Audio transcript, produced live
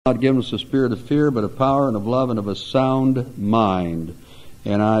not given us a spirit of fear, but of power and of love and of a sound mind.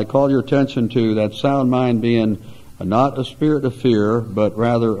 And I call your attention to that sound mind being not a spirit of fear, but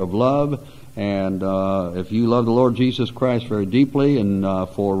rather of love. And if you love the Lord Jesus Christ very deeply and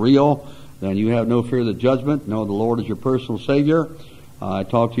for real, then you have no fear of the judgment. Know the Lord is your personal Savior. I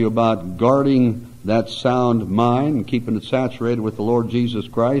talked to you about guarding that sound mind and keeping it saturated with the Lord Jesus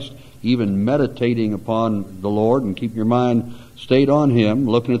Christ, even meditating upon the Lord and keeping your mind stayed on Him,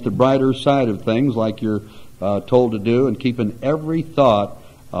 looking at the brighter side of things like you're told to do, and keeping every thought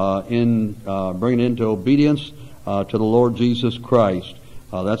bringing it into obedience to the Lord Jesus Christ.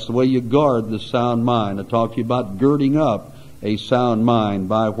 That's the way you guard the sound mind. I talked to you about girding up a sound mind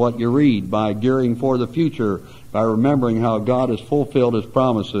by what you read, by gearing for the future, by remembering how God has fulfilled His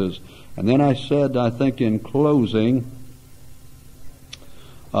promises. And then I said, I think in closing,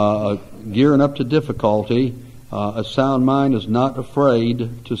 gearing up to difficulty, a sound mind is not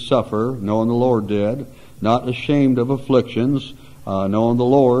afraid to suffer, knowing the Lord did, not ashamed of afflictions, knowing the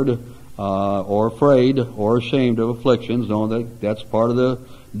Lord, or afraid or ashamed of afflictions, knowing that that's part of the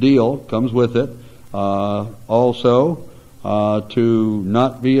deal, comes with it. Also, to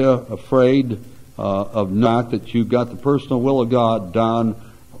not be afraid of not that you've got the personal will of God down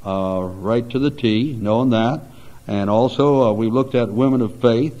right to the T, knowing that. And also, we looked at women of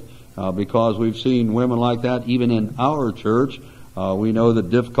faith, because we've seen women like that even in our church. We know that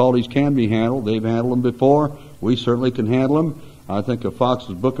difficulties can be handled. They've handled them before. We certainly can handle them. I think of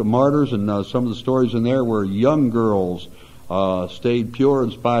Fox's Book of Martyrs, and some of the stories in there where young girls stayed pure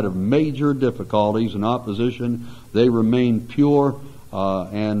in spite of major difficulties and opposition. They remained pure,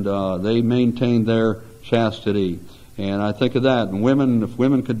 and they maintained their chastity. And I think of that. And women, if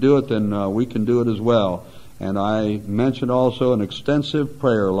women could do it, then we can do it as well. And I mentioned also an extensive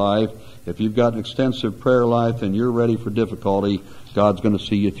prayer life. If you've got an extensive prayer life and you're ready for difficulty, God's going to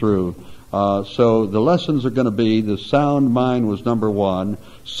see you through. So the lessons are going to be, the sound mind was number 1,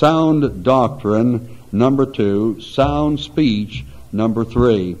 sound doctrine number 2, sound speech number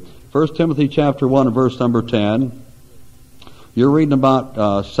 3. 1 Timothy chapter 1 and verse number 10, you're reading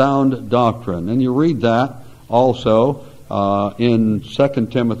about sound doctrine. And you read that also in 2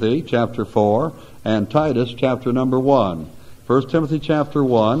 Timothy chapter 4 and Titus chapter number 1. 1 Timothy chapter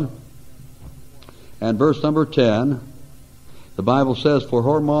 1 and verse number 10, the Bible says, for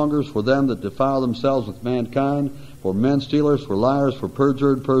whoremongers, for them that defile themselves with mankind, for men stealers, for liars, for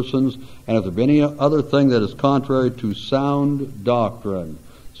perjured persons, and if there be any other thing that is contrary to sound doctrine.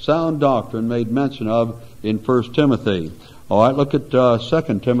 Sound doctrine made mention of in 1 Timothy. All right, look at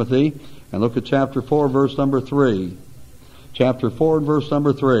 2 Timothy, and look at chapter 4, verse number 3. Chapter 4 and verse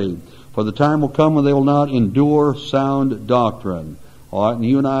number 3. For the time will come when they will not endure sound doctrine. All right, and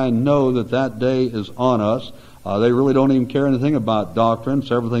you and I know that that day is on us. They really don't even care anything about doctrine.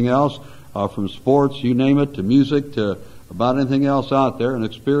 It's everything else, from sports, you name it, to music, to about anything else out there. An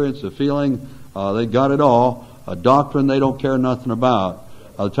experience, a feeling, they got it all. A doctrine they don't care nothing about.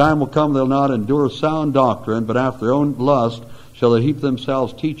 The time will come they'll not endure sound doctrine, but after their own lust shall they heap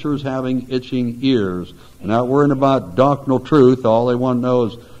themselves teachers having itching ears. And not worrying about doctrinal truth. All they want to know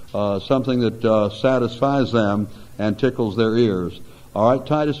is something that satisfies them and tickles their ears. All right,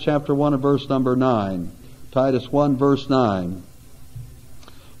 Titus chapter 1 and verse number 9. Titus 1 verse 9.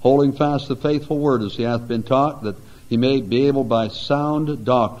 Holding fast the faithful word as he hath been taught, that he may be able by sound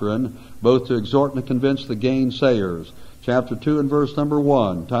doctrine both to exhort and to convince the gainsayers. Chapter 2 and verse number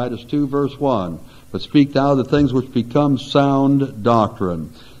 1. Titus 2 verse 1. But speak thou the things which become sound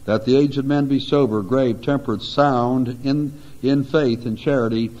doctrine, that the aged men be sober, grave, temperate, sound in faith, in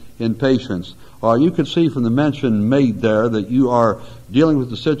charity, in patience. You can see from the mention made there that you are dealing with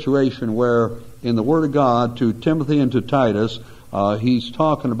the situation where in the Word of God to Timothy and to Titus, he's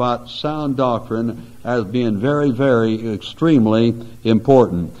talking about sound doctrine as being very, very, extremely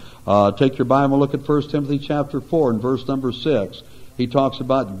important. Take your Bible, look at 1 Timothy chapter 4 and verse number 6. He talks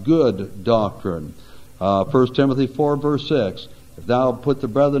about good doctrine. 1 Timothy 4 verse 6. If thou put the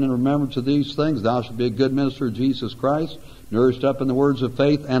brethren in remembrance of these things, thou shalt be a good minister of Jesus Christ, nourished up in the words of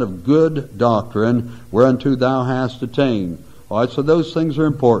faith and of good doctrine, whereunto thou hast attained. All right, so those things are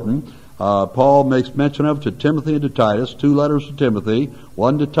important. Paul makes mention of to Timothy and to Titus, 2 letters to Timothy,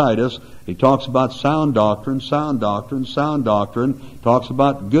 1 to Titus. He talks about sound doctrine, sound doctrine, sound doctrine, talks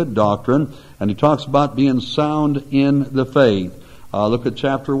about good doctrine, and he talks about being sound in the faith. Look at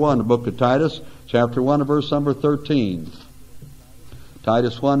chapter 1, the book of Titus, chapter 1 verse number 13.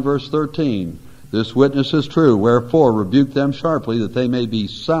 Titus 1 verse 13. This witness is true, wherefore rebuke them sharply, that they may be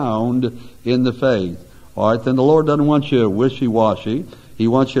sound in the faith. All right, then the Lord doesn't want you wishy-washy. He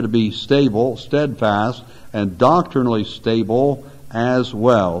wants you to be stable, steadfast, and doctrinally stable as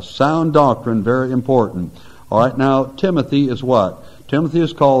well. Sound doctrine, very important. All right, now Timothy is what? Timothy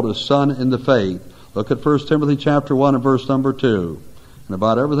is called a son in the faith. Look at 1 Timothy chapter 1 and verse number 2. And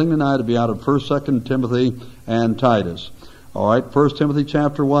about everything tonight will be out of 1, 2 Timothy and Titus. All right, 1 Timothy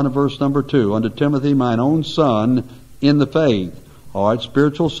chapter 1 and verse number 2. Unto Timothy, mine own son in the faith. All right,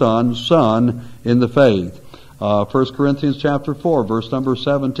 spiritual son, son in the faith. 1 Corinthians chapter 4, verse number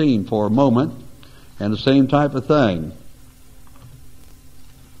 17 for a moment. And the same type of thing.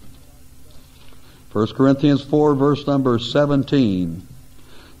 1 Corinthians 4, verse number 17.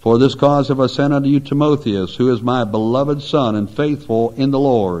 For this cause have I sent unto you Timotheus, who is my beloved son and faithful in the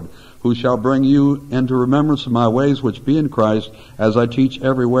Lord, who shall bring you into remembrance of my ways which be in Christ, as I teach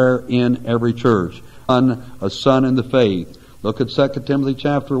everywhere in every church. A son in the faith. Look at 2 Timothy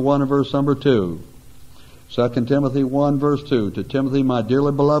chapter 1 and verse number 2. 2 Timothy 1 verse 2. To Timothy, my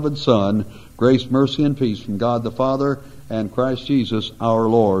dearly beloved son, grace, mercy, and peace from God the Father and Christ Jesus our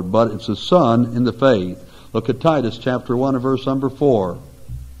Lord. But it's a son in the faith. Look at Titus chapter 1 and verse number 4.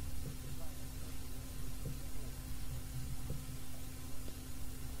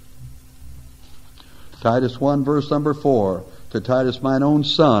 Titus 1 verse number 4. To Titus, mine own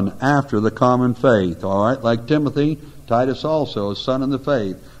son, after the common faith. All right, like Timothy, Titus also, a son in the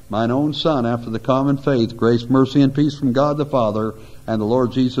faith. Mine own son, after the common faith, grace, mercy, and peace from God the Father and the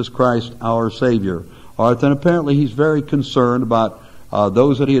Lord Jesus Christ, our Savior. All right, then apparently he's very concerned about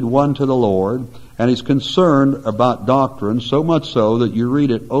those that he had won to the Lord, and he's concerned about doctrine, so much so that you read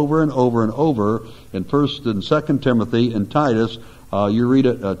it over and over and over in 1 and 2 Timothy and Titus. You read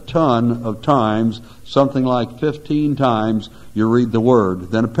it a ton of times, something like 15 times you read the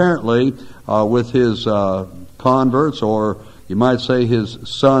Word. Then apparently with his converts, or you might say his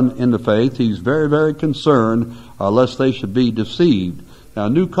son in the faith, he's very, very concerned lest they should be deceived. Now,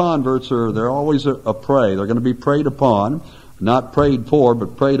 new converts they're always a prey. They're going to be preyed upon, not prayed for,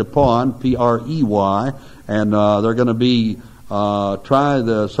 but preyed upon, P-R-E-Y, and they're going to be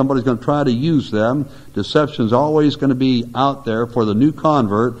somebody's going to try to use them. Deception's always going to be out there for the new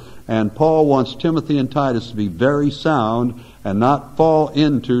convert, and Paul wants Timothy and Titus to be very sound and not fall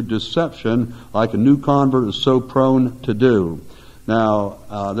into deception like a new convert is so prone to do.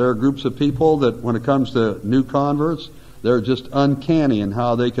 Now, there are groups of people that when it comes to new converts, they're just uncanny in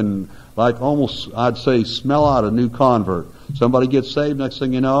how they can, like almost, I'd say, smell out a new convert. Somebody gets saved, next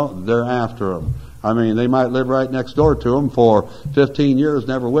thing you know, they're after them. I mean, they might live right next door to them for 15 years,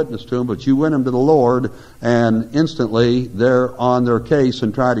 never witnessed to them, but you win them to the Lord, and instantly they're on their case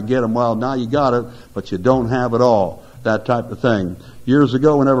and try to get them. Well, now you got it, but you don't have it all. That type of thing. Years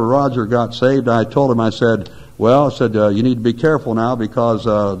ago, whenever Roger got saved, I told him, I said, you need to be careful now because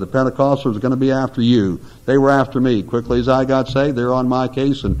the Pentecostals are going to be after you. They were after me. Quickly as I got saved, they were on my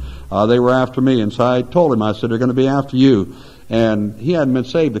case, and they were after me. And so I told him, I said, they're going to be after you. And he hadn't been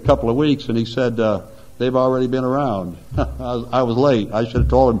saved a couple of weeks, and he said, they've already been around. I was late. I should have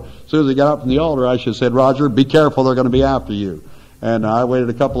told him, as soon as he got up from the altar, I should have said, Roger, be careful, they're going to be after you. And I waited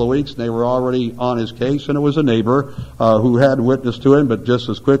a couple of weeks, and they were already on his case, and it was a neighbor who had witnessed to him, but just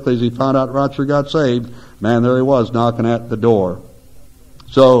as quickly as he found out Roger got saved, man, there he was knocking at the door.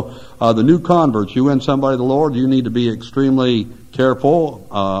 So the new converts, you win somebody to the Lord, you need to be extremely careful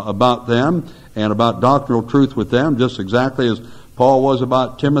about them and about doctrinal truth with them, just exactly as Paul was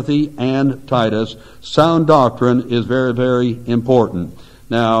about Timothy and Titus. Sound doctrine is very, very important.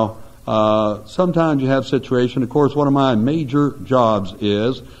 Now, sometimes you have situation. Of course, one of my major jobs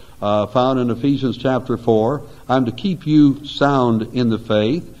is found in Ephesians chapter 4. I'm to keep you sound in the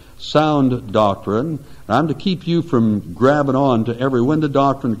faith, sound doctrine. I'm to keep you from grabbing on to every wind of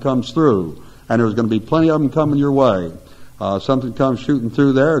doctrine that comes through. And there's going to be plenty of them coming your way. Something comes shooting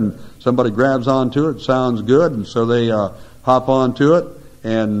through there, and somebody grabs onto it. Sounds good, and so they hop onto it.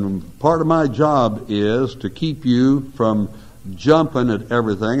 And part of my job is to keep you from jumping at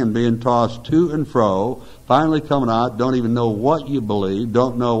everything and being tossed to and fro, finally coming out, don't even know what you believe,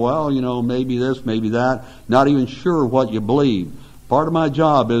 don't know, maybe this, maybe that, not even sure what you believe. Part of my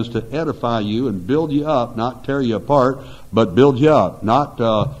job is to edify you and build you up, not tear you apart, but build you up. Not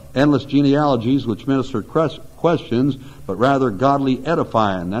endless genealogies which minister questions, but rather godly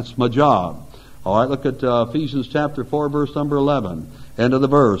edifying. That's my job. All right, look at Ephesians chapter 4, verse number 11. End of the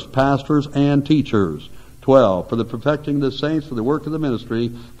verse. Pastors and teachers. 12, for the perfecting of the saints, for the work of the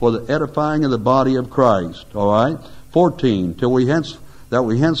ministry, for the edifying of the body of Christ. All right. 14, that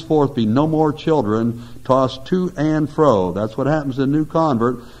we henceforth be no more children, tossed to and fro. That's what happens to a new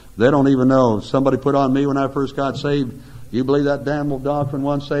convert. They don't even know. Somebody put on me when I first got saved, you believe that damnable doctrine,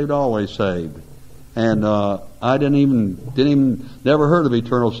 once saved, always saved. And I never heard of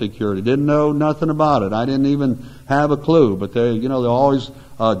eternal security. Didn't know nothing about it. I didn't even have a clue, but they're always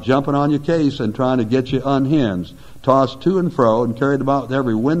jumping on your case and trying to get you unhinged, tossed to and fro and carried about with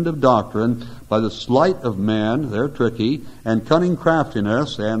every wind of doctrine by the sleight of men, they're tricky, and cunning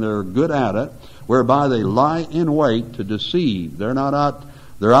craftiness, and they're good at it, whereby they lie in wait to deceive. They're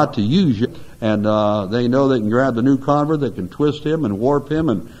out to use you, and they know they can grab the new convert, they can twist him and warp him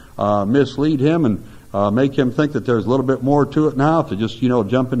and mislead him and make him think that there's a little bit more to it now. If they just,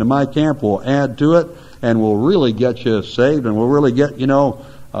 jump into my camp, we'll add to it, and we'll really get you saved, and we'll really get,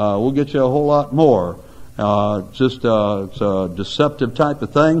 we'll get you a whole lot more. It's a deceptive type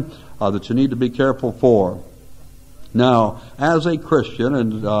of thing that you need to be careful for. Now, as a Christian,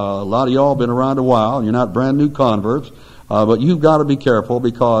 and a lot of y'all have been around a while, and you're not brand new converts, but you've got to be careful,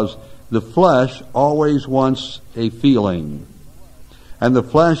 because the flesh always wants a feeling. And the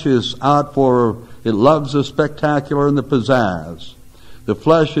flesh is out for, it loves the spectacular and the pizzazz. The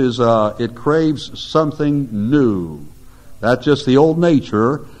flesh is, it craves something new. That's just the old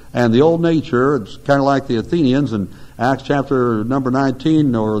nature. And the old nature, it's kind of like the Athenians in Acts chapter number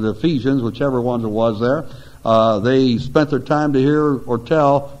 19, or the Ephesians, whichever one it was there. They spent their time to hear or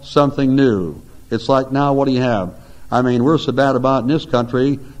tell something new. It's like, now what do you have? I mean, we're so bad about in this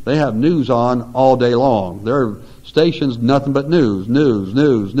country, they have news on all day long. Their stations, nothing but news,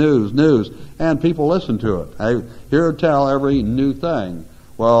 and people listen to it. I hear or tell every new thing.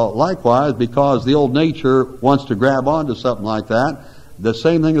 Well, likewise, because the old nature wants to grab onto something like that, the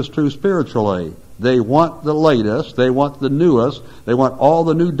same thing is true spiritually. They want the latest, they want the newest, they want all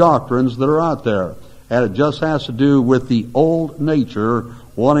the new doctrines that are out there. And it just has to do with the old nature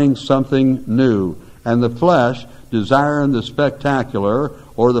wanting something new. And the flesh desiring the spectacular,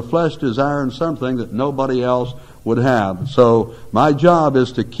 or the flesh desiring something that nobody else would have. So my job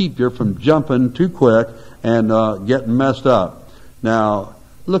is to keep you from jumping too quick and getting messed up. Now,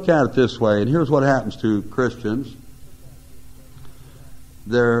 look at it this way, and here's what happens to Christians.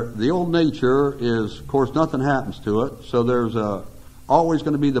 The old nature is, of course, nothing happens to it, so there's always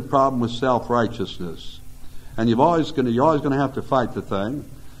going to be the problem with self-righteousness. And you're always going to have to fight the thing.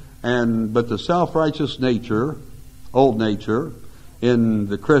 But the self-righteous nature, old nature, in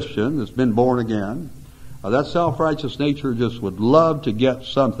the Christian that's been born again, that self-righteous nature just would love to get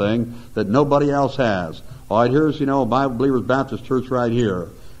something that nobody else has. All right, here's, Bible Believers Baptist Church right here.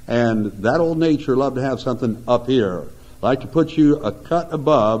 And that old nature loved to have something up here. Like to put you a cut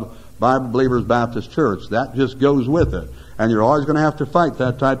above Bible Believers Baptist Church. That just goes with it. And you're always going to have to fight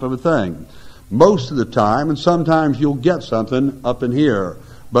that type of a thing. Most of the time, and sometimes you'll get something up in here.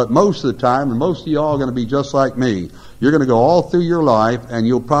 But most of the time, and most of y'all are going to be just like me. You're going to go all through your life, and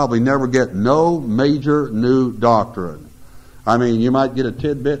you'll probably never get no major new doctrine. I mean, you might get a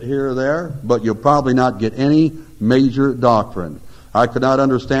tidbit here or there, but you'll probably not get any major doctrine. I could not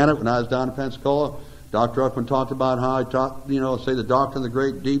understand it when I was down in Pensacola. Dr. Ruckman talked about how I taught, say the doctrine of the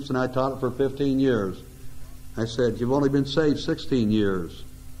great deeps, and I taught it for 15 years. I said, you've only been saved 16 years,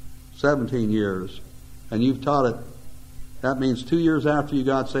 17 years, and you've taught it. That means 2 years after you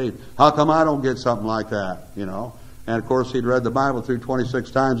got saved. How come I don't get something like that, And of course he'd read the Bible through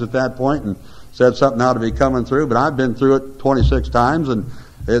 26 times at that point and said something ought to be coming through, but I've been through it 26 times and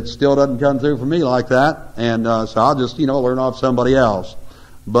it still doesn't come through for me like that. And so I'll just, learn off somebody else.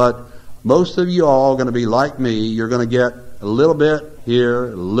 But most of you all are going to be like me. You're going to get a little bit here,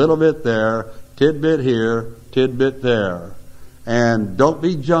 a little bit there, tidbit here, tidbit there. And don't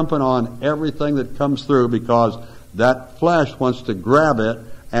be jumping on everything that comes through, because that flesh wants to grab it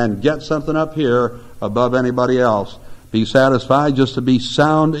and get something up here above anybody else. Be satisfied just to be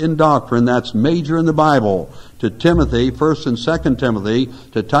sound in doctrine. That's major in the Bible. To Timothy, 1 and 2 Timothy,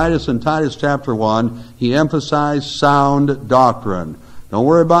 to Titus in Titus chapter 1, he emphasized sound doctrine. Don't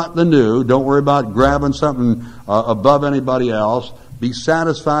worry about the new. Don't worry about grabbing something above anybody else. Be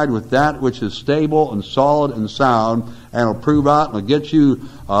satisfied with that which is stable and solid and sound, and will prove out and will get you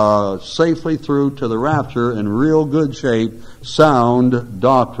safely through to the rapture in real good shape, sound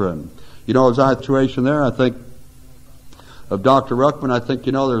doctrine. As I situation there, I think of Dr. Ruckman, I think,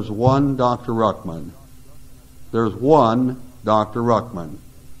 there's one Dr. Ruckman. There's one Dr. Ruckman.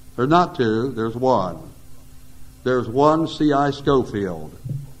 There's not two, there's one. There's one C.I. Schofield,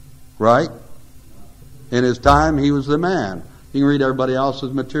 right? In his time, he was the man. You can read everybody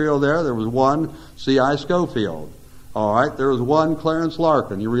else's material there. There was one C.I. Schofield. All right, there was one Clarence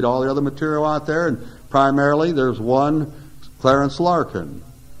Larkin. You read all the other material out there, and primarily there's one Clarence Larkin.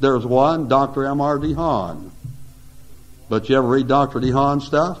 There's one Dr. M.R. DeHaan. But you ever read Dr. DeHaan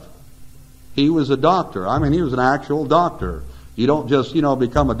stuff? He was a doctor. I mean, he was an actual doctor. You don't just,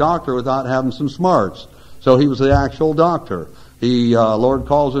 become a doctor without having some smarts. So he was the actual doctor. Lord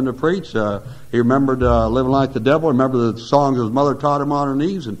calls him to preach. He remembered living like the devil. Remember the songs his mother taught him on her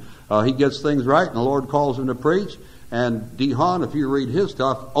knees, and he gets things right, and the Lord calls him to preach. And DeHaan, if you read his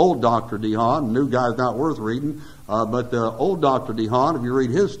stuff, old Dr. DeHaan, new guy's not worth reading, but old Dr. DeHaan, if you read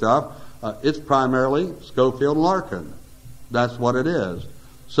his stuff, it's primarily Schofield and Larkin. That's what it is.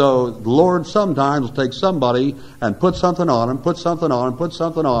 So the Lord sometimes will take somebody and put something on them, put something on them, put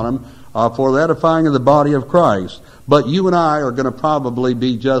something on them for the edifying of the body of Christ. But you and I are going to probably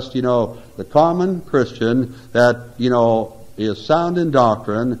be just, the common Christian that, is sound in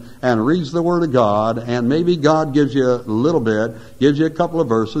doctrine and reads the Word of God, and maybe God gives you a little bit, gives you a couple of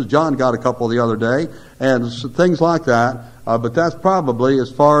verses. John got a couple the other day, and things like that. But that's probably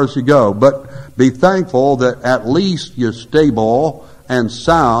as far as you go. But be thankful that at least you're stable and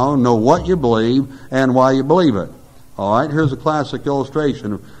sound, know what you believe and why you believe it. All right, here's a classic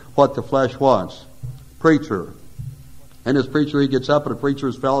illustration of what the flesh wants. Preacher. And this preacher, he gets up at a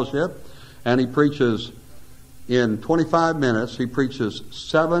preacher's fellowship, and he preaches in 25 minutes. He preaches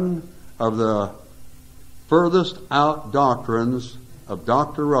 7 of the furthest out doctrines of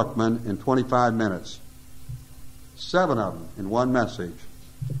Dr. Ruckman in 25 minutes. 7 of them in one message.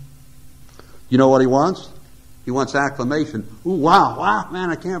 You know what he wants? He wants acclamation. Ooh, wow,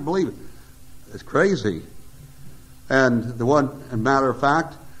 man, I can't believe it. It's crazy. And as a matter of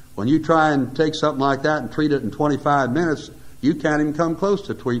fact, when you try and take something like that and treat it in 25 minutes, you can't even come close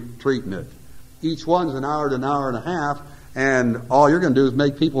to treating it. Each one's an hour to an hour and a half, and all you're going to do is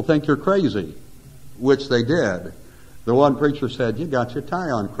make people think you're crazy, which they did. The one preacher said, "You got your tie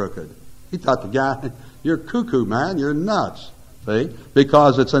on crooked." He thought the guy, "You're cuckoo, man, you're nuts." See?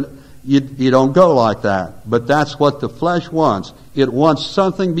 Because you don't go like that. But that's what the flesh wants. It wants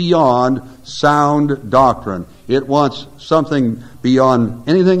something beyond sound doctrine. It wants something beyond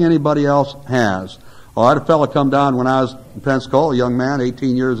anything anybody else has. Oh, I had a fellow come down when I was in Pensacola, a young man,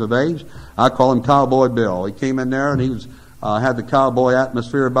 18 years of age. I call him Cowboy Bill. He came in there and he had the cowboy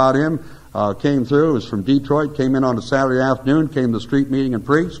atmosphere about him. Came through, was from Detroit, came in on a Saturday afternoon, came to the street meeting and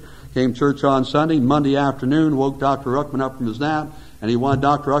preached, came to church on Sunday. Monday afternoon, woke Dr. Ruckman up from his nap, and he wanted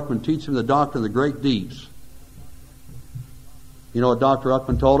Dr. Ruckman to teach him the doctrine of the great deeps. You know what Dr.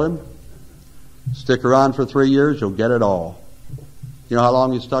 Ruckman told him? Stick around for 3 years, you'll get it all. You know how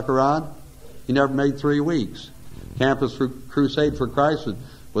long he stuck around? He never made 3 weeks. Campus Crusade for Christ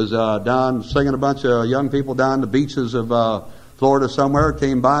was down singing, a bunch of young people down the beaches of Florida somewhere,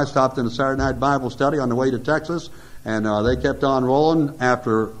 came by, stopped in a Saturday night Bible study on the way to Texas, and they kept on rolling.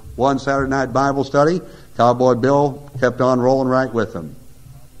 After one Saturday night Bible study, Cowboy Bill kept on rolling right with them.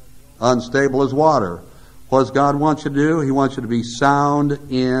 Unstable as water. What does God want you to do? He wants you to be sound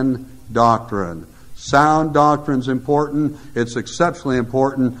in doctrine. Sound doctrine's important. It's exceptionally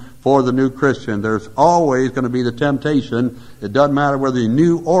important for the new Christian. There's always going to be the temptation, it doesn't matter whether you're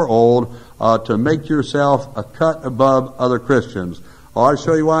new or old, to make yourself a cut above other Christians. Oh, I'll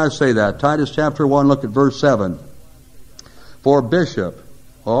show you why I say that. Titus chapter 1, look at verse 7. For a bishop,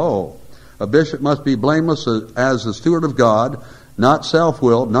 a bishop must be blameless as the steward of God, not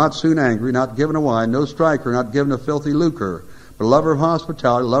self-willed, not soon angry, not given to wine, no striker, not given to filthy lucre, but a lover of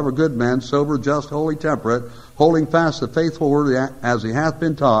hospitality, a lover of good men, sober, just, holy, temperate, holding fast the faithful word as he hath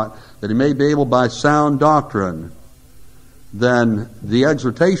been taught, that he may be able by sound doctrine. Then the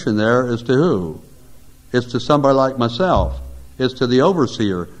exhortation there is to who? It's to somebody like myself. It's to the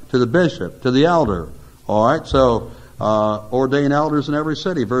overseer, to the bishop, to the elder. All right, so ordain elders in every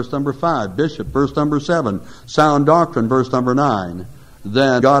city, verse number 5. Bishop, verse number 7. Sound doctrine, verse number 9.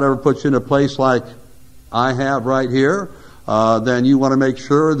 Then God ever puts you in a place like I have right here, then you want to make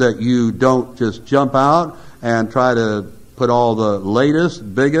sure that you don't just jump out and try to put all the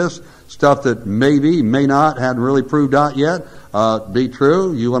latest, biggest stuff that maybe, may not, hadn't really proved out yet, be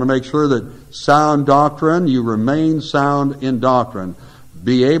true. You want to make sure that sound doctrine, you remain sound in doctrine.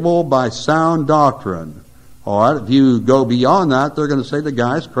 Be able by sound doctrine. All right, if you go beyond that, they're going to say the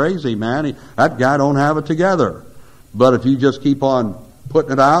guy's crazy, man. That guy don't have it together. But if you just keep on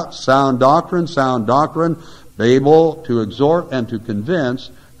putting it out, sound doctrine, be able to exhort and to convince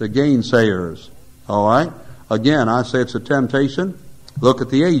the gainsayers. All right? Again, I say it's a temptation. Look at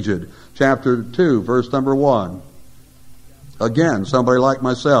the aged. Chapter 2, verse number 1. Again, somebody like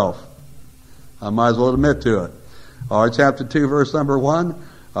myself. I might as well admit to it. All right, chapter 2, verse number 1.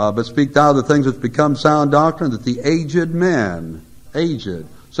 But speak thou the things which become sound doctrine, that the aged men, aged.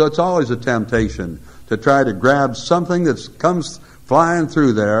 So it's always a temptation to try to grab something that comes flying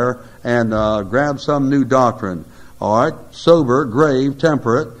through there and grab some new doctrine. All right, sober, grave,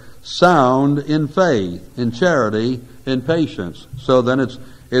 temperate, sound in faith, in charity, in patience. So then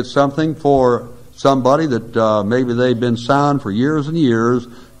it's something for somebody that maybe they've been sound for years and years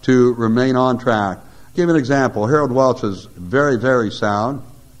to remain on track. I'll give you an example. Harold Welch is very, very sound.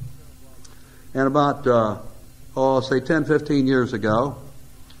 And about, say 10, 15 years ago,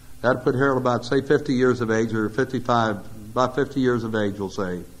 that put Harold about, say, 50 years of age, or 55, about 50 years of age, we'll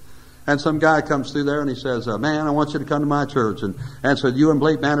say. And some guy comes through there and he says, man, I want you to come to my church. And said, you and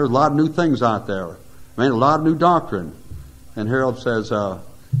Blake, man, there's a lot of new things out there. I mean, a lot of new doctrine. And Harold says, so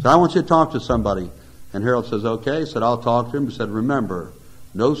I want you to talk to somebody. And Harold says, okay. He said, I'll talk to him. He said, remember,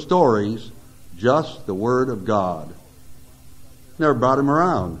 no stories, just the Word of God. Never brought him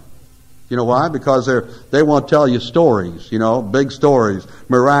around. You know why? Because they want to tell you stories, big stories,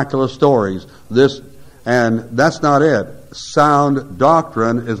 miraculous stories, this, and that's not it. Sound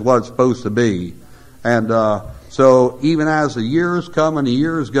doctrine is what it's supposed to be. And so even as the years come and the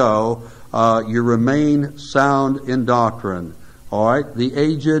years go, you remain sound in doctrine. All right? The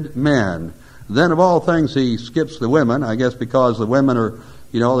aged men. Then of all things, he skips the women, I guess because the women are,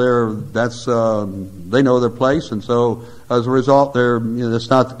 they know their place, and so as a result, it's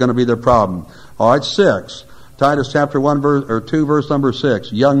not going to be their problem. All right, 6. Titus chapter 2, verse number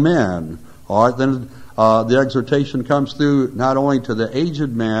 6. Young men. All right, then the exhortation comes through not only to the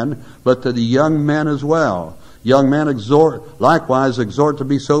aged men, but to the young men as well. Young men likewise exhort to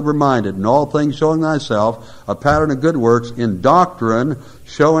be sober-minded, in all things showing thyself a pattern of good works, in doctrine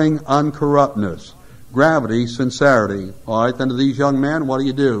showing uncorruptness, gravity, sincerity. All right, then to these young men, what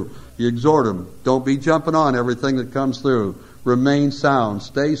do? You exhort them. Don't be jumping on everything that comes through. Remain sound.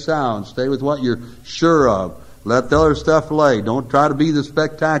 Stay with what you're sure of. Let the other stuff lay. Don't try to be the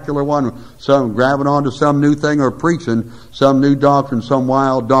spectacular one, some grabbing onto some new thing or preaching some new doctrine, some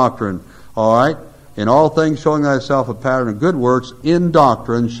wild doctrine. All right? In all things showing thyself a pattern of good works, in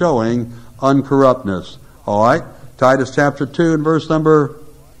doctrine showing uncorruptness. All right? Titus chapter 2 and verse number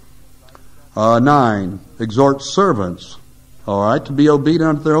 9. Exhort servants, all right, to be obedient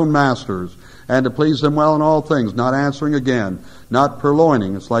unto their own masters, and to please them well in all things, not answering again, not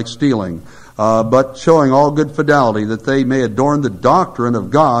purloining, it's like stealing, but showing all good fidelity, that they may adorn the doctrine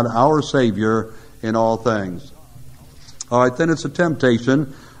of God, our Savior, in all things. All right, then it's a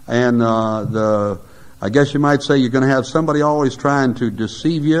temptation, and I guess you might say you're going to have somebody always trying to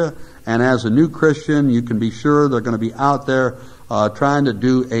deceive you, and as a new Christian, you can be sure they're going to be out there trying to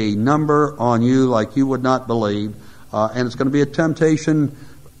do a number on you like you would not believe. And it's going to be a temptation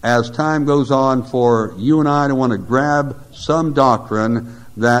as time goes on for you and I to want to grab some doctrine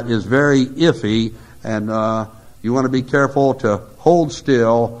that is very iffy, and you want to be careful to hold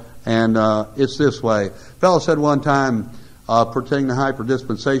still, and it's this way. A fellow said one time, pertaining to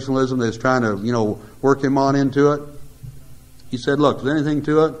hyper-dispensationalism, they was trying to, work him on into it. He said, look, is there anything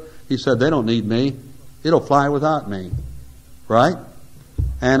to it? He said, they don't need me. It'll fly without me. Right?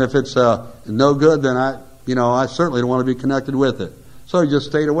 And if it's no good, then I certainly don't want to be connected with it. So he just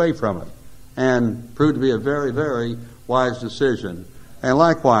stayed away from it, and proved to be a very, very wise decision. And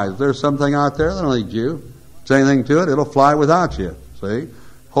likewise, there's something out there that don't need you. Say anything to it, it'll fly without you. See?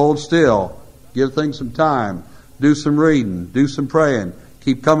 Hold still. Give things some time. Do some reading. Do some praying.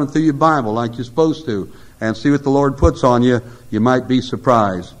 Keep coming through your Bible like you're supposed to, and see what the Lord puts on you. You might be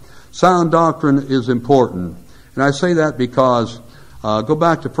surprised. Sound doctrine is important. And I say that because, go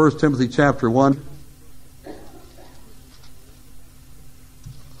back to 1 Timothy chapter 1.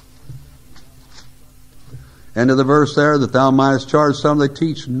 End of the verse there, that thou mightest charge some that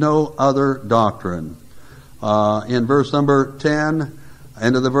teach no other doctrine. In verse number 10,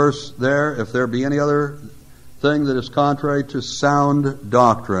 end of the verse there, if there be any other thing that is contrary to sound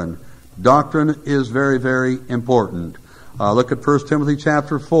doctrine. Doctrine is very, very important. Look at 1 Timothy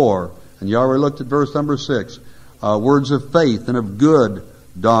chapter 4, and you already looked at verse number 6. Words of faith and of good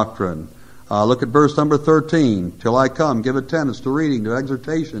doctrine. Look at verse number 13. Till I come, give attendance to reading, to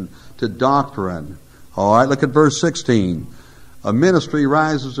exhortation, to doctrine. All right, look at verse 16. A ministry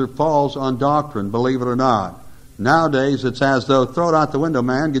rises or falls on doctrine, believe it or not. Nowadays, it's as though, throw it out the window,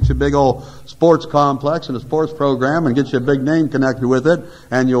 man, get you a big old sports complex and a sports program and get you a big name connected with it,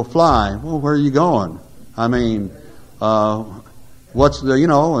 and you'll fly. Well, where are you going? I mean, what's the,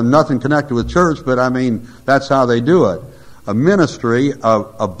 and nothing connected with church, but I mean, that's how they do it. A ministry,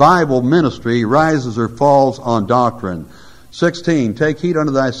 a Bible ministry, rises or falls on doctrine. 16, take heed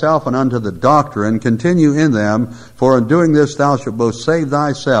unto thyself and unto the doctrine, continue in them, for in doing this thou shalt both save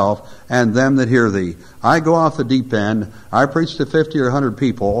thyself and them that hear thee. I go off the deep end, I preach to 50 or 100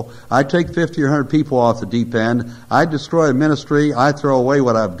 people, I take 50 or 100 people off the deep end, I destroy a ministry, I throw away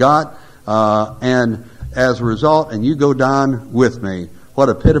what I've got, and as a result, and you go down with me. What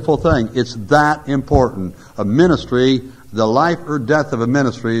a pitiful thing. It's that important. A ministry, the life or death of a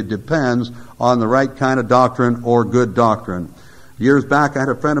ministry depends on the right kind of doctrine or good doctrine. Years back, I had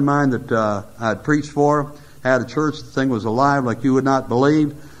a friend of mine that I had preached for, had a church. The thing was alive like you would not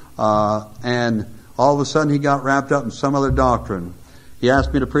believe. And all of a sudden, he got wrapped up in some other doctrine. He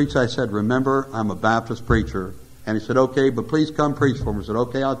asked me to preach. I said, remember, I'm a Baptist preacher. And he said, okay, but please come preach for me. I said,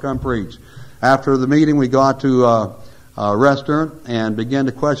 okay, I'll come preach. After the meeting, we go out to a restaurant and began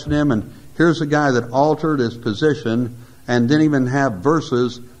to question him. And here's a guy that altered his position and didn't even have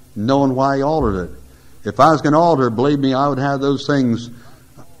verses knowing why he altered it. If I was going to alter, believe me, I would have those things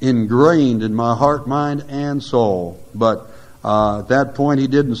ingrained in my heart, mind, and soul. But at that point, he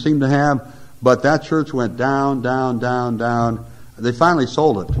didn't seem to have. But that church went down, down, down, down. They finally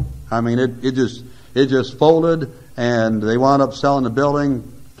sold it. I mean, it just folded, and they wound up selling the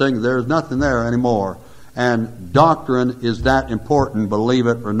building. There's nothing there anymore. And doctrine is that important, believe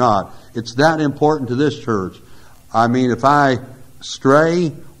it or not. It's that important to this church. I mean, if I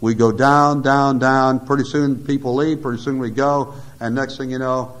stray, we go down, down, down. Pretty soon people leave. Pretty soon we go. And next thing you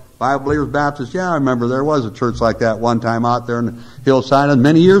know, Bible Believers Baptist. Yeah, I remember there was a church like that one time out there in the hillside. And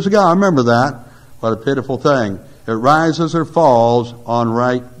many years ago, I remember that. What a pitiful thing. It rises or falls on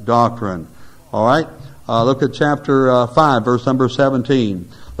right doctrine. All right? Look at chapter 5, verse number 17.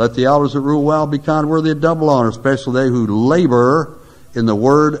 Let the elders that rule well be counted worthy of double honor, especially they who labor in the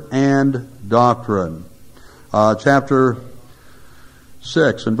word and doctrine. Chapter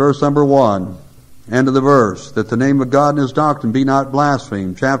 6 and verse number 1. End of the verse. That the name of God and His doctrine be not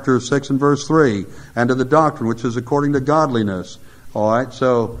blasphemed. Chapter 6 and verse 3. And to the doctrine which is according to godliness. All right,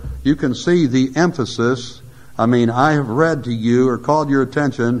 so you can see the emphasis. I mean, I have read to you or called your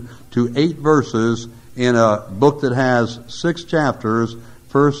attention to 8 verses in a book that has 6 chapters.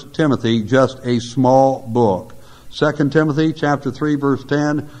 1 Timothy, just a small book. 2 Timothy, chapter 3, verse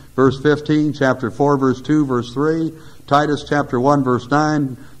 10, verse 15, chapter 4, verse 2, verse 3, Titus, chapter 1, verse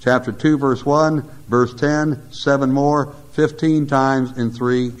 9, chapter 2, verse 1, verse 10, 7 more, 15 times in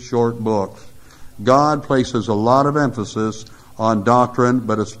 3 short books. God places a lot of emphasis on doctrine,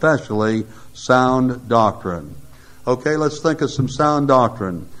 but especially sound doctrine. Okay, let's think of some sound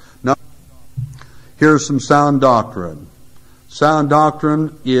doctrine. Now, here's some sound doctrine. Sound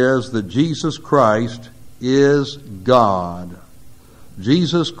doctrine is that Jesus Christ is God.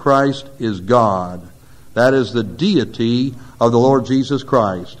 Jesus Christ is God. That is the deity of the Lord Jesus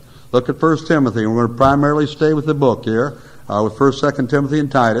Christ. Look at 1 Timothy. We're going to primarily stay with the book here, with 1st, 2nd Timothy,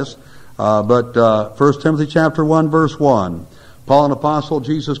 and Titus. But 1 Timothy chapter 1, verse 1. Paul, an apostle of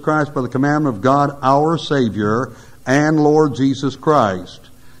Jesus Christ, by the commandment of God, our Savior, and Lord Jesus Christ.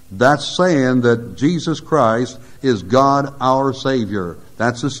 That's saying that Jesus Christ is God our Savior.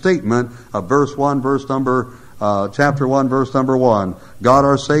 That's a statement of chapter 1, verse number 1. God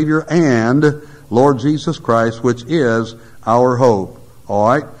our Savior and Lord Jesus Christ, which is our hope. All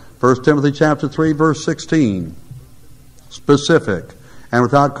right? 1 Timothy chapter 3, verse 16. Specific. And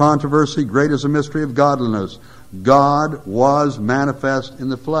without controversy, great is the mystery of godliness. God was manifest in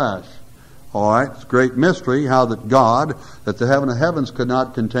the flesh. All right, it's a great mystery how that God, that the heaven of heavens could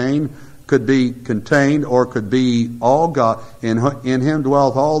not contain, could be contained or could be all God. In Him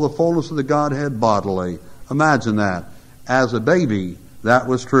dwelleth all the fullness of the Godhead bodily. Imagine that. As a baby, that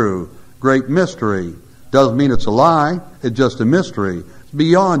was true. Great mystery. Doesn't mean it's a lie. It's just a mystery. It's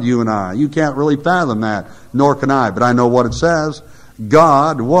beyond you and I. You can't really fathom that, nor can I. But I know what it says.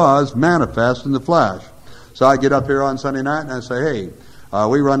 God was manifest in the flesh. So I get up here on Sunday night and I say, hey,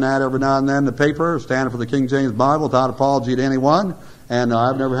 we run that every now and then in the paper, standing for the King James Bible without apology to anyone. And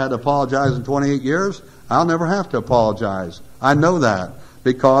I've never had to apologize in 28 years. I'll never have to apologize. I know that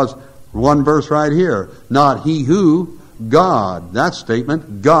because one verse right here, not he who, God. That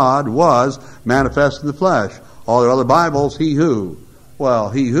statement, God was manifest in the flesh. All the other Bibles, he who. Well,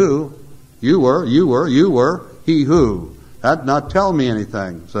 he who, you were, he who. That not tell me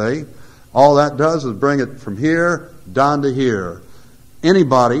anything, see? All that does is bring it from here down to here.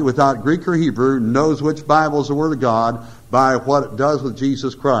 Anybody without Greek or Hebrew knows which Bible is the Word of God by what it does with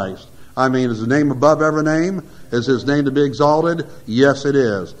Jesus Christ. I mean, is His name above every name? Is His name to be exalted? Yes, it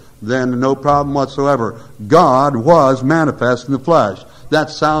is. Then no problem whatsoever. God was manifest in the flesh.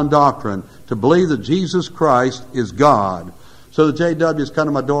 That's sound doctrine. To believe that Jesus Christ is God. So the JWs come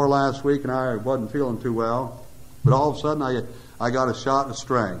to my door last week and I wasn't feeling too well. But all of a sudden I got a shot of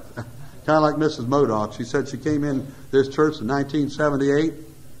strength. Kind of like Mrs. Modoc. She said she came in this church in 1978.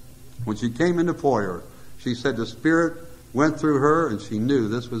 When she came in the foyer, she said the Spirit went through her and she knew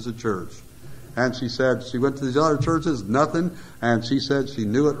this was a church. And she said she went to these other churches, nothing. And she said she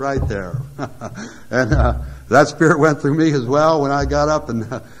knew it right there. And that spirit went through me as well when I got up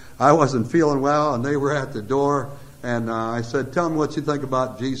and I wasn't feeling well, and they were at the door. And I said, tell me what you think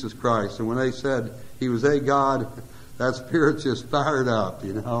about Jesus Christ. And when they said he was a God, that spirit just fired up,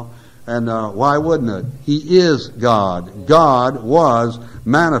 you know. And why wouldn't it? He is God. God was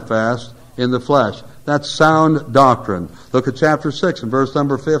manifest in the flesh. That's sound doctrine. Look at chapter 6 and verse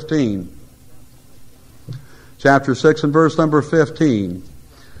number 15. Chapter 6 and verse number 15.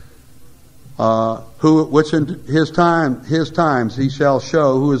 Which in his times he shall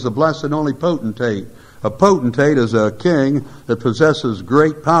show who is the blessed and only potentate. A potentate is a king that possesses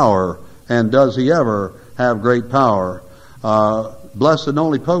great power. And does he ever have great power? Blessed and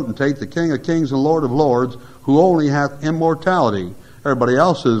only potentate, the King of kings and Lord of lords, who only hath immortality. Everybody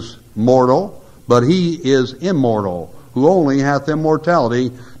else is mortal, but he is immortal, who only hath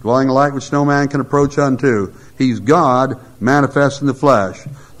immortality, dwelling in light which no man can approach unto. He's God manifest in the flesh.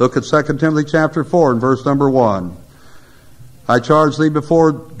 Look at 2 Timothy chapter 4 and verse number 1. I charge thee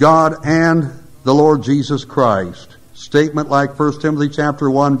before God and the Lord Jesus Christ. Statement like 1 Timothy chapter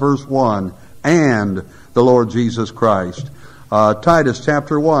 1 verse 1. And the Lord Jesus Christ. Titus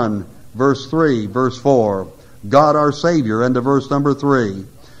chapter 1 verse 3, verse 4. God our Savior, and to verse number 3.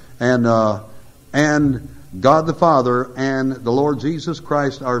 And God the Father and the Lord Jesus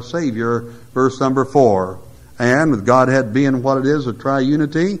Christ our Savior, verse number 4. And with Godhead being what it is, a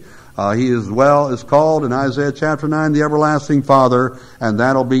triunity, he as well is called in Isaiah chapter 9 the everlasting Father, and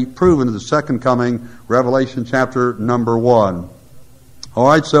that'll be proven in the second coming, Revelation chapter number 1. All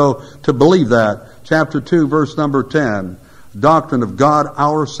right, so to believe that, chapter 2 verse number 10, doctrine of God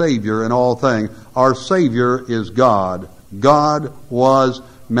our Savior in all things. Our Savior is God. God was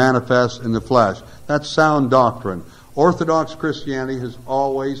manifest in the flesh. That's sound doctrine. Orthodox Christianity has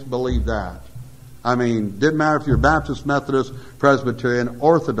always believed that. I mean, didn't matter if you're Baptist, Methodist, Presbyterian,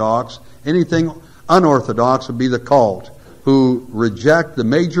 Orthodox, anything unorthodox would be the cult, who reject the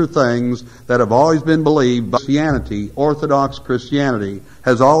major things that have always been believed by Christianity. Orthodox Christianity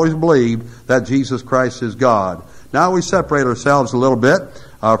has always believed that Jesus Christ is God. Now we separate ourselves a little bit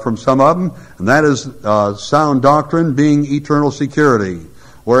from some of them, and that is sound doctrine being eternal security.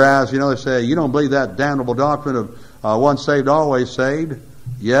 Whereas, they say, you don't believe that damnable doctrine of once saved, always saved.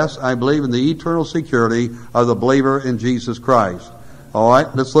 Yes, I believe in the eternal security of the believer in Jesus Christ. All right,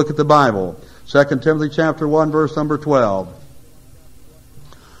 let's look at the Bible. 2 Timothy chapter 1, verse number 12.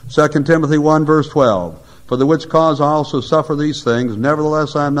 2 Timothy 1, verse 12. For the which cause I also suffer these things,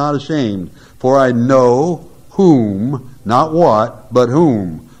 nevertheless I am not ashamed. For I know whom, not what, but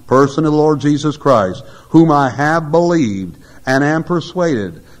whom, person of the Lord Jesus Christ, whom I have believed, and am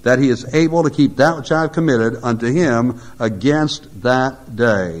persuaded that he is able to keep that which I have committed unto him against that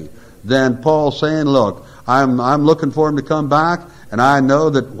day. Then Paul saying, look, I'm looking for him to come back, and I know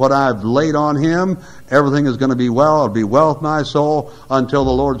that what I've laid on him, everything is going to be well. It'll be well with my soul until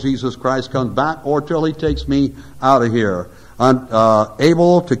the Lord Jesus Christ comes back, or till he takes me out of here.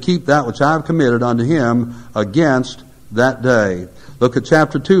 Able to keep that which I have committed unto him against that day. Look at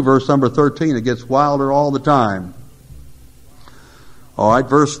chapter 2, verse number 13. It gets wilder all the time. All right,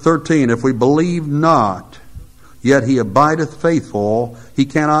 verse 13. If we believe not, yet he abideth faithful, he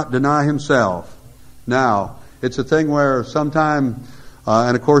cannot deny himself. Now, it's a thing where sometime,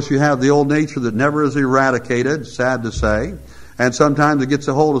 and of course you have the old nature that never is eradicated, sad to say, and sometimes it gets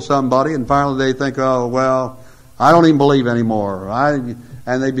a hold of somebody, and finally they think, oh, well, I don't even believe anymore.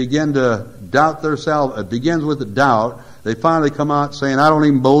 And they begin to doubt themselves. It begins with a doubt. They finally come out saying, I don't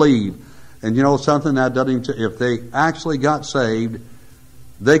even believe. And you know something? That doesn't even, if they actually got saved,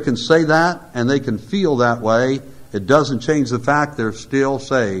 they can say that and they can feel that way. It doesn't change the fact they're still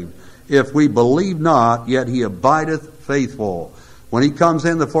saved. If we believe not, yet he abideth faithful. When he comes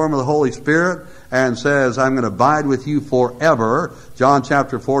in the form of the Holy Spirit and says, I'm going to abide with you forever, John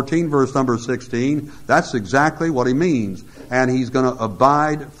chapter 14, verse number 16, that's exactly what he means. And he's going to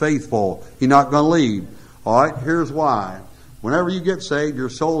abide faithful. He's not going to leave. All right, here's why. Whenever you get saved, your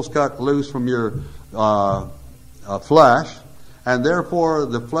soul's cut loose from your flesh, and therefore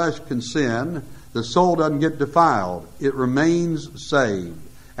the flesh can sin. The soul doesn't get defiled. It remains saved.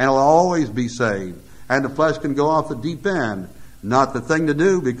 And it'll always be saved. And the flesh can go off the deep end. Not the thing to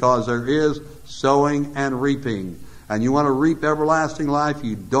do, because there is sowing and reaping. And you want to reap everlasting life.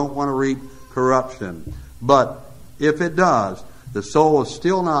 You don't want to reap corruption. But if it does, the soul is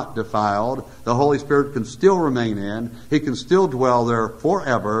still not defiled. The Holy Spirit can still remain in. He can still dwell there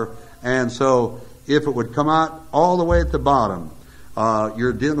forever. And so if it would come out all the way at the bottom,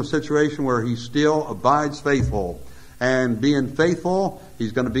 you're dealing with a situation where he still abides faithful. And being faithful,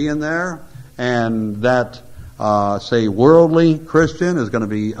 he's going to be in there. and that, say, worldly Christian is going to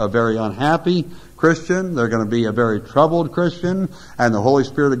be a very unhappy Christian. They're going to be a very troubled Christian, and the Holy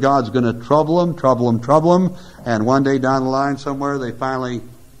Spirit of God's going to trouble them, and one day down the line somewhere they finally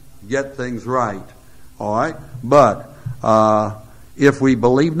get things right. All right? But if we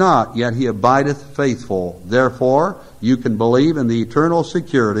believe not, yet he abideth faithful. Therefore, you can believe in the eternal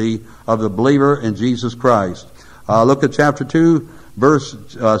security of the believer in Jesus Christ. Look at chapter 2, verse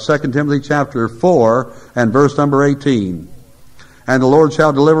 2 Timothy chapter 4 and verse number 18. And the Lord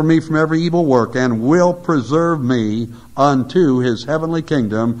shall deliver me from every evil work, and will preserve me unto his heavenly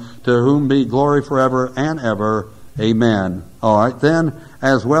kingdom, to whom be glory forever and ever. Amen. All right, then,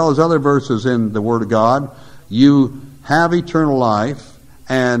 as well as other verses in the Word of God, you have eternal life,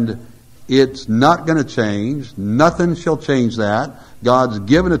 and it's not going to change. Nothing shall change that. God's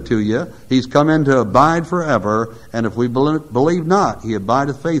given it to you. He's come in to abide forever, and if we believe not, he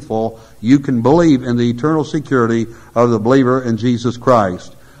abideth faithful. You can believe in the eternal security of the believer in Jesus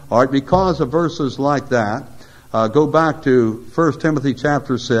Christ. All right, because of verses like that, go back to 1 Timothy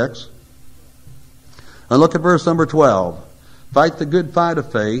chapter 6, and look at verse number 12. Fight the good fight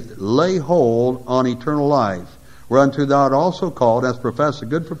of faith, lay hold on eternal life, whereunto thou art also called, as profess a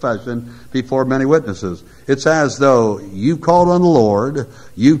good profession before many witnesses. It's as though you've called on the Lord,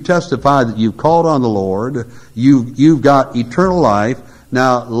 you've testified that you've called on the Lord, you've got eternal life.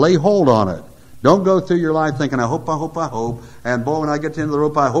 Now lay hold on it. Don't go through your life thinking, I hope, and boy, when I get to the end of the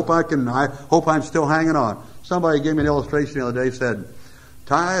rope, I hope I'm still hanging on. Somebody gave me an illustration the other day, said,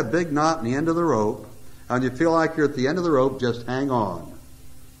 tie a big knot in the end of the rope, and you feel like you're at the end of the rope, just hang on.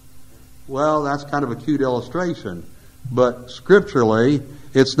 Well, that's kind of a cute illustration. But scripturally,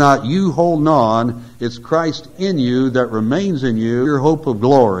 it's not you holding on, it's Christ in you that remains in you, your hope of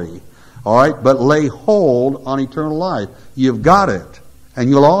glory. All right? But lay hold on eternal life. You've got it, and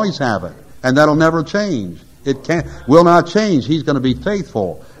you'll always have it. And that'll never change. It will not change. He's going to be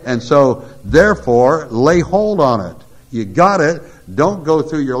faithful. And so, therefore, lay hold on it. You got it. Don't go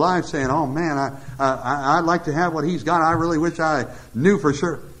through your life saying, oh man, I'd like to have what he's got. I really wish I knew for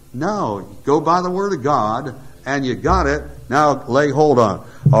sure. No, go by the Word of God, and you got it. Now lay hold on.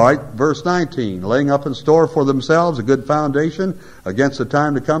 All right, verse 19. Laying up in store for themselves a good foundation against the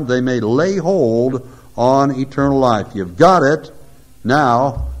time to come, they may lay hold on eternal life. You've got it.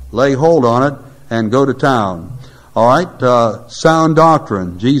 Now lay hold on it and go to town. All right, sound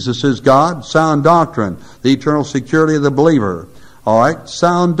doctrine. Jesus is God. Sound doctrine. The eternal security of the believer. All right,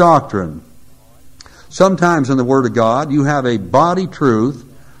 sound doctrine. Sometimes in the Word of God, you have a body truth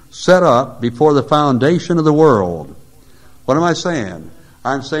set up before the foundation of the world. What am I saying?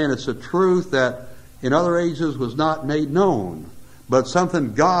 I'm saying it's a truth that in other ages was not made known, but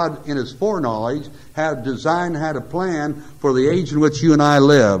something God in His foreknowledge had designed, had a plan for the age in which you and I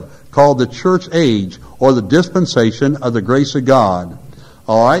live, called the church age, or the dispensation of the grace of God.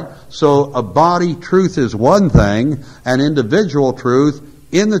 All right? So a body truth is one thing, an individual truth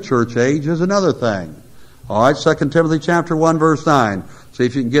in the church age is another thing. All right, 2 Timothy chapter 1, verse 9. See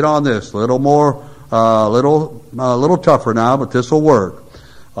if you can get on this. A little more, little tougher now, but this will work.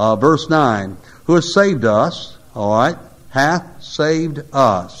 Verse 9. Who has saved us, all right, hath saved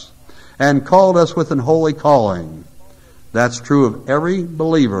us, and called us with an holy calling. That's true of every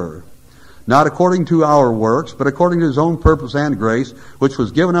believer. Not according to our works, but according to His own purpose and grace, which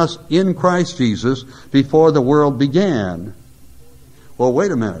was given us in Christ Jesus before the world began. Well,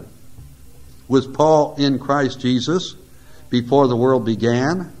 wait a minute. Was Paul in Christ Jesus before the world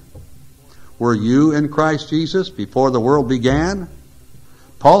began? Were you in Christ Jesus before the world began?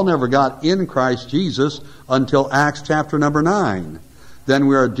 Paul never got in Christ Jesus until Acts chapter number 9. Then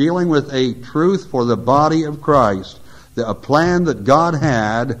we are dealing with a truth for the body of Christ. A plan that God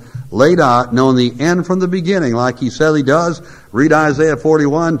had laid out, knowing the end from the beginning, like He said He does. Read Isaiah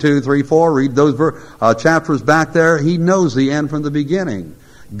 41, 2, 3, 4. Read those chapters back there. He knows the end from the beginning.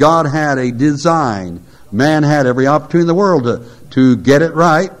 God had a design. Man had every opportunity in the world to get it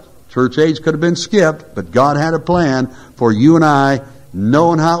right. Church age could have been skipped, but God had a plan for you and I,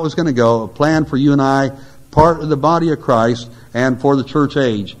 knowing how it was going to go. A plan for you and I, part of the body of Christ, and for the church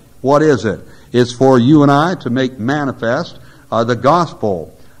age. What is it? It's for you and I to make manifest the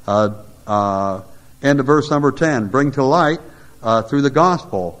gospel. End of verse number 10. Bring to light through the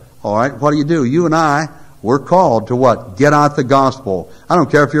gospel. All right, what do? You and I, we're called to what? Get out the gospel. I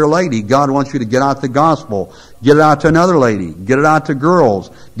don't care if you're a lady. God wants you to get out the gospel. Get it out to another lady. Get it out to girls.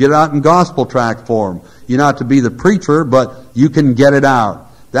 Get it out in gospel tract form. You're not to be the preacher, but you can get it out.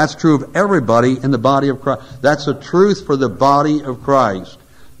 That's true of everybody in the body of Christ. That's a truth for the body of Christ.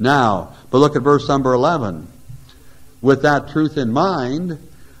 Now, but look at verse number 11. With that truth in mind,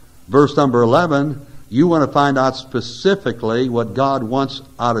 Verse number 11, you want to find out specifically what God wants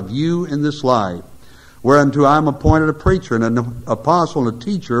out of you in this life. Whereunto I am appointed a preacher and an apostle and a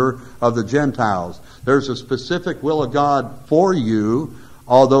teacher of the Gentiles. There's a specific will of God for you,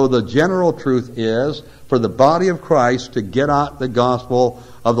 although the general truth is for the body of Christ to get out the gospel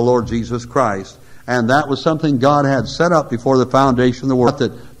of the Lord Jesus Christ. And that was something God had set up before the foundation of the world.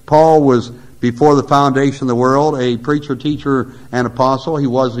 That Paul was, before the foundation of the world, a preacher, teacher, and apostle. He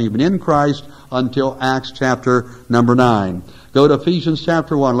wasn't even in Christ until Acts chapter number 9. Go to Ephesians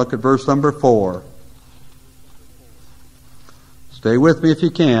chapter 1. Look at verse number 4. Stay with me if you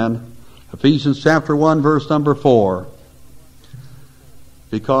can. Ephesians chapter 1, verse number 4.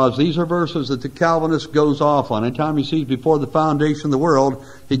 Because these are verses that the Calvinist goes off on. Anytime he sees before the foundation of the world,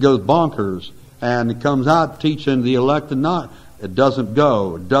 he goes bonkers. And he comes out teaching the elect and not. It doesn't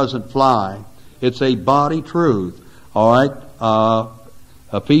go. It doesn't fly. It's a body truth. All right.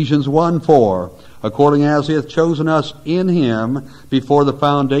 Ephesians 1:4. According as he hath chosen us in him before the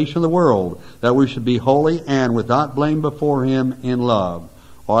foundation of the world, that we should be holy and without blame before him in love.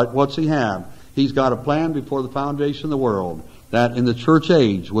 All right. What's he have? He's got a plan before the foundation of the world. That in the church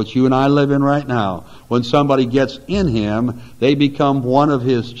age, which you and I live in right now, when somebody gets in him, they become one of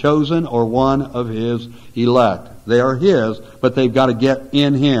his chosen or one of his elect. They are his, but they've got to get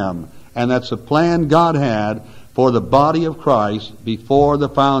in him. And that's a plan God had for the body of Christ before the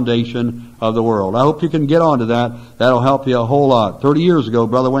foundation of the world. I hope you can get onto that. That'll help you a whole lot. 30 years ago,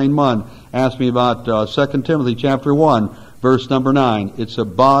 Brother Wayne Munn asked me about 2 Timothy chapter 1, verse number 9. It's a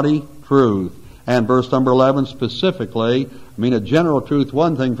body truth. And verse number 11 specifically, a general truth,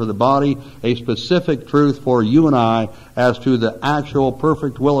 one thing for the body, a specific truth for you and I as to the actual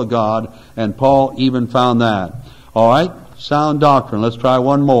perfect will of God. And Paul even found that. All right, sound doctrine. Let's try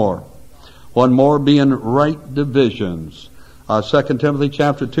one more. One more being right divisions. 2 Timothy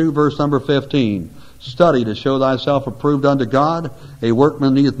chapter 2, verse number 15. Study to show thyself approved unto God, a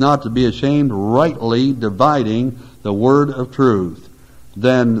workman needeth not to be ashamed, rightly dividing the word of truth.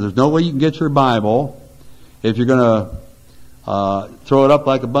 Then there's no way you can get your Bible if you're going to throw it up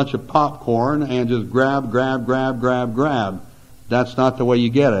like a bunch of popcorn and just grab. That's not the way you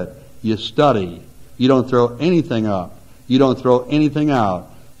get it. You study. You don't throw anything up. You don't throw anything out.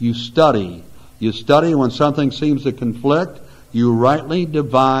 You study. You study when something seems to conflict. You rightly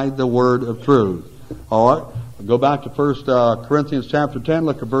divide the word of truth. All right. Go back to 1 Corinthians chapter 10.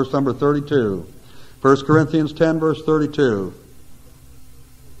 Look at verse number 32. 1 Corinthians 10, verse 32.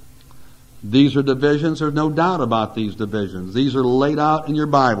 These are divisions. There's no doubt about these divisions. These are laid out in your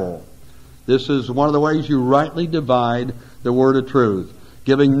Bible. This is one of the ways you rightly divide the word of truth.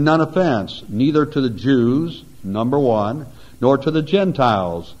 Giving none offense, neither to the Jews, number 1, nor to the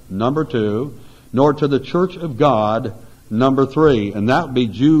Gentiles, number 2, nor to the church of God, number 3. And that would be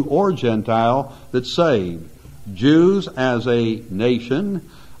Jew or Gentile that's saved. Jews as a nation,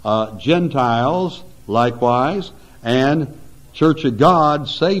 Gentiles likewise, and Church of God,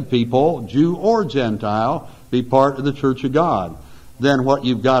 saved people, Jew or Gentile, be part of the Church of God. Then what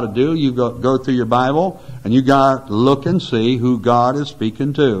you've got to do, you go through your Bible, and you got to look and see who God is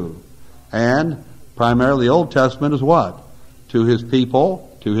speaking to. And primarily the Old Testament is what? To His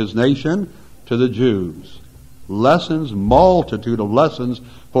people, to His nation, to the Jews. Lessons, multitude of lessons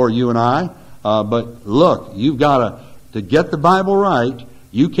for you and I. But look, you've got to get the Bible right.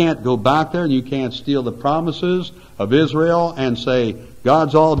 You can't go back there and you can't steal the promises of Israel and say,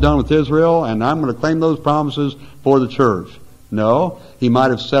 God's all done with Israel and I'm going to claim those promises for the church. No, He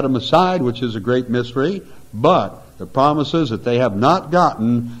might have set them aside, which is a great mystery, but the promises that they have not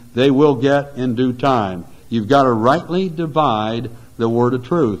gotten, they will get in due time. You've got to rightly divide the word of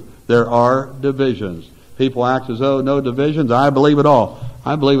truth. There are divisions. People act as though no divisions. I believe it all.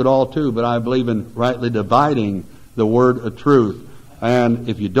 I believe it all too, but I believe in rightly dividing the word of truth. And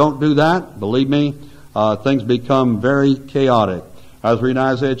if you don't do that, believe me, things become very chaotic. I was reading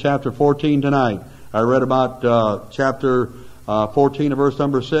Isaiah chapter 14 tonight. I read about chapter 14 of verse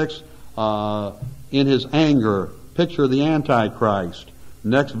number 6. In his anger, picture of the Antichrist.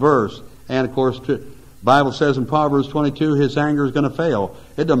 Next verse. And of course, the Bible says in Proverbs 22, his anger is going to fail.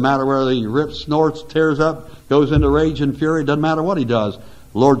 It doesn't matter whether he rips, snorts, tears up, goes into rage and fury. It doesn't matter what he does.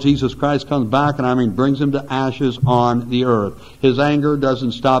 Lord Jesus Christ comes back and brings him to ashes on the earth. His anger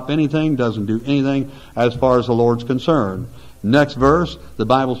doesn't stop anything, doesn't do anything as far as the Lord's concerned. Next verse, the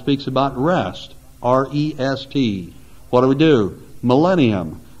Bible speaks about rest. R-E-S-T. What do?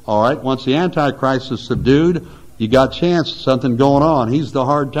 Millennium. All right, once the Antichrist is subdued, you got chance, something going on. He's the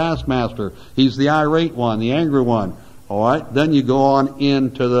hard taskmaster. He's the irate one, the angry one. All right, then you go on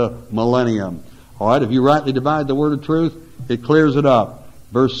into the millennium. All right, if you rightly divide the word of truth, it clears it up.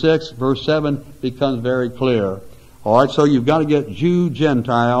 Verse 6, verse 7 becomes very clear. All right, so you've got to get Jew,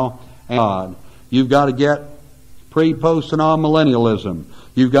 Gentile, and God. You've got to get pre, post, and all millennialism.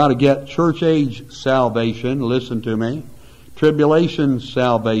 You've got to get church age salvation, listen to me, tribulation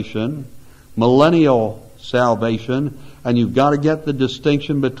salvation, millennial salvation, and you've got to get the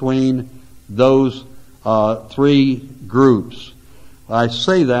distinction between those three groups. I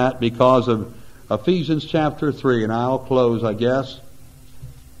say that because of Ephesians chapter 3, and I'll close, I guess.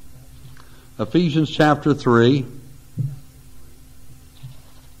 Ephesians chapter 3,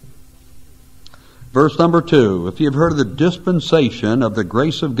 verse number 2. If you've heard of the dispensation of the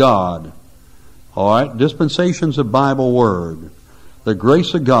grace of God, all right, dispensation's a Bible word. The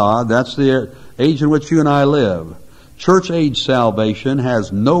grace of God, that's the age in which you and I live. Church age salvation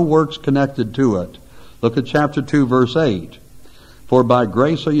has no works connected to it. Look at chapter 2, verse 8. For by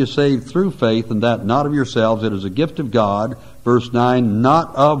grace are you saved through faith, and that not of yourselves, it is a gift of God. Verse 9,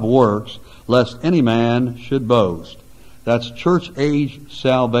 not of works, lest any man should boast. That's church age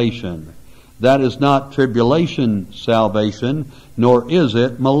salvation. That is not tribulation salvation, nor is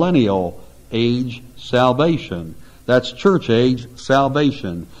it millennial age salvation. That's church age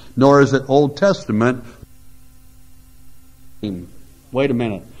salvation. Nor is it Old Testament. Wait a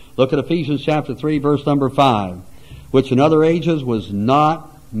minute. Look at Ephesians chapter 3, verse number 5. Which in other ages was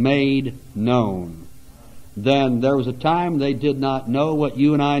not made known. Then there was a time they did not know what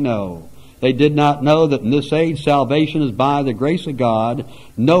you and I know. They did not know that in this age salvation is by the grace of God,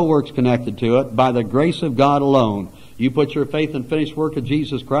 no works connected to it, by the grace of God alone. You put your faith in the finished work of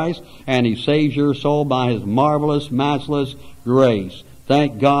Jesus Christ, and He saves your soul by His marvelous, matchless grace.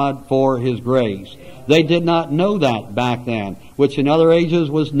 Thank God for His grace. They did not know that back then, which in other ages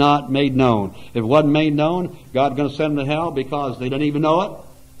was not made known. If it wasn't made known, God's going to send them to hell because they didn't even know it?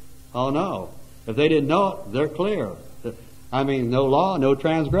 Oh no. If they didn't know it, they're clear. I mean, no law, no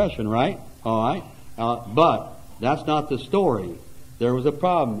transgression, right? All right. But that's not the story. There was a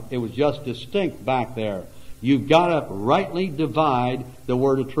problem. It was just distinct back there. You've got to rightly divide the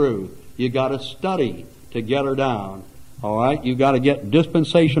word of truth. You've got to study to get her down. All right. You've got to get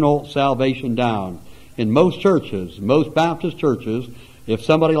dispensational salvation down. In most churches, most Baptist churches, if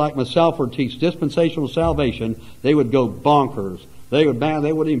somebody like myself were to teach dispensational salvation, they would go bonkers. They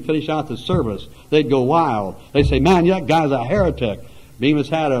wouldn't even finish out the service. They'd go wild. They'd say, man, that guy's a heretic. Bemis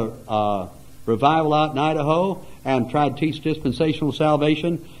had a revival out in Idaho and tried to teach dispensational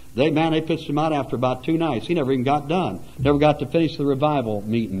salvation. They pitched him out after about 2 nights. He never even got done. Never got to finish the revival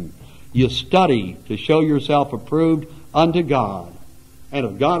meeting. You study to show yourself approved unto God. And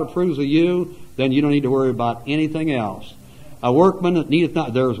if God approves of you, then you don't need to worry about anything else. A workman that needeth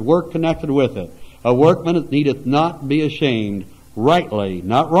not, there's work connected with it. A workman that needeth not be ashamed, rightly,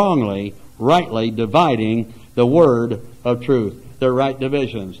 not wrongly, rightly dividing the word of truth. They're right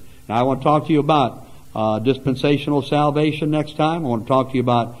divisions. Now I want to talk to you about dispensational salvation next time. I want to talk to you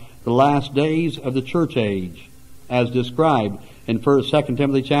about the last days of the church age as described in 2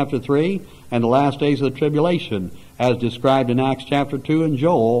 Timothy chapter 3, and the last days of the tribulation as described in Acts chapter 2 and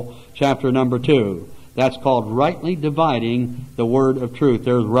Joel chapter number 2. That's called rightly dividing the word of truth.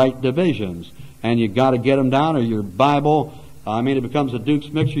 There's right divisions, and you've got to get them down, or your Bible, it becomes a Duke's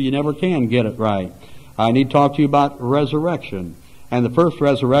mixture. You never can get it right. I need to talk to you about resurrection. And the first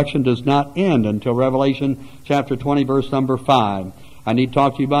resurrection does not end until Revelation chapter 20, verse number 5. I need to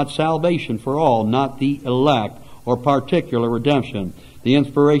talk to you about salvation for all, not the elect or particular redemption. The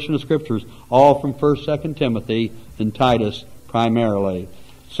inspiration of Scriptures, all from 1st, 2nd Timothy, and Titus primarily.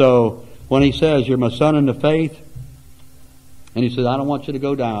 So, when he says, you're my son in the faith, and he says, I don't want you to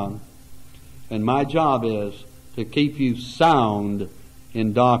go down, and my job is to keep you sound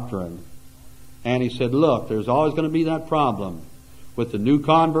in doctrine. And he said, look, there's always going to be that problem. With the new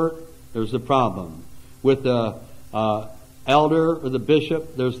convert, there's the problem. With the elder or the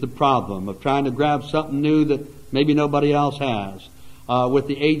bishop, there's the problem of trying to grab something new that maybe nobody else has. With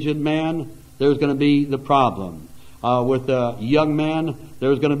the aged man, there's going to be the problem. With the young man,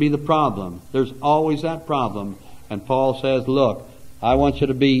 there's going to be the problem. There's always that problem. And Paul says, look, I want you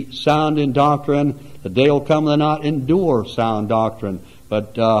to be sound in doctrine. The day will come they'll not endure sound doctrine.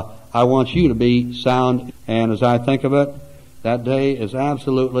 But I want you to be sound. And as I think of it, that day is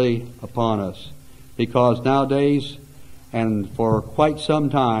absolutely upon us. Because nowadays, and for quite some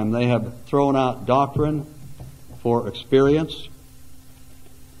time, they have thrown out doctrine for experience.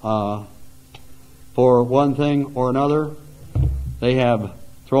 For one thing or another, they have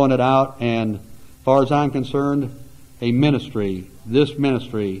thrown it out, and as far as I'm concerned, a ministry, this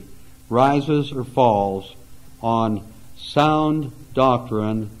ministry, rises or falls on sound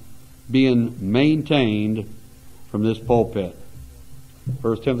doctrine being maintained from this pulpit.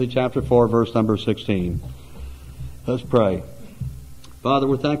 1 Timothy chapter 4, verse number 16. Let's pray. Father,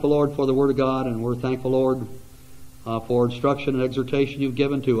 we're thankful, Lord, for the Word of God, and we're thankful, Lord, for instruction and exhortation you've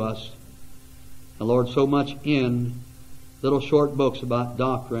given to us. And Lord, so much in little short books about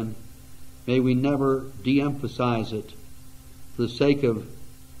doctrine, may we never de-emphasize it for the sake of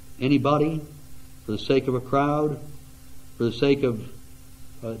anybody, for the sake of a crowd, for the sake of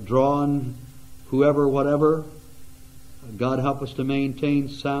drawing whoever, whatever. God, help us to maintain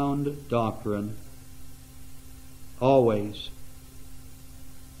sound doctrine always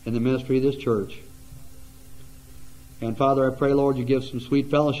in the ministry of this church. And Father, I pray, Lord, you give some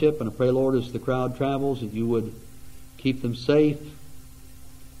sweet fellowship, and I pray, Lord, as the crowd travels, that you would keep them safe,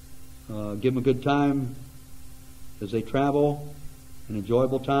 give them a good time as they travel, an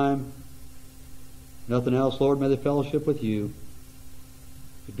enjoyable time. Nothing else, Lord, may they fellowship with you.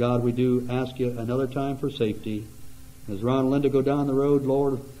 But God, we do ask you another time for safety. As Ron and Linda go down the road,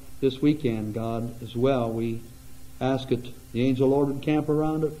 Lord, this weekend, God, as well, we ask it, the angel, Lord, would camp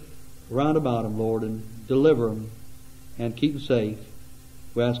around about them, Lord, and deliver them and keep them safe.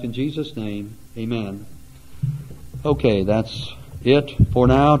 We ask in Jesus' name, amen. Okay, that's it for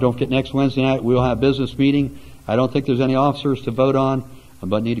now. Don't forget, next Wednesday night we'll have a business meeting. I don't think there's any officers to vote on,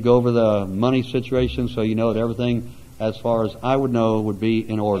 but need to go over the money situation so you know that everything, as far as I would know, would be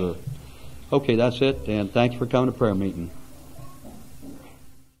in order. Okay, that's it, and thanks for coming to prayer meeting.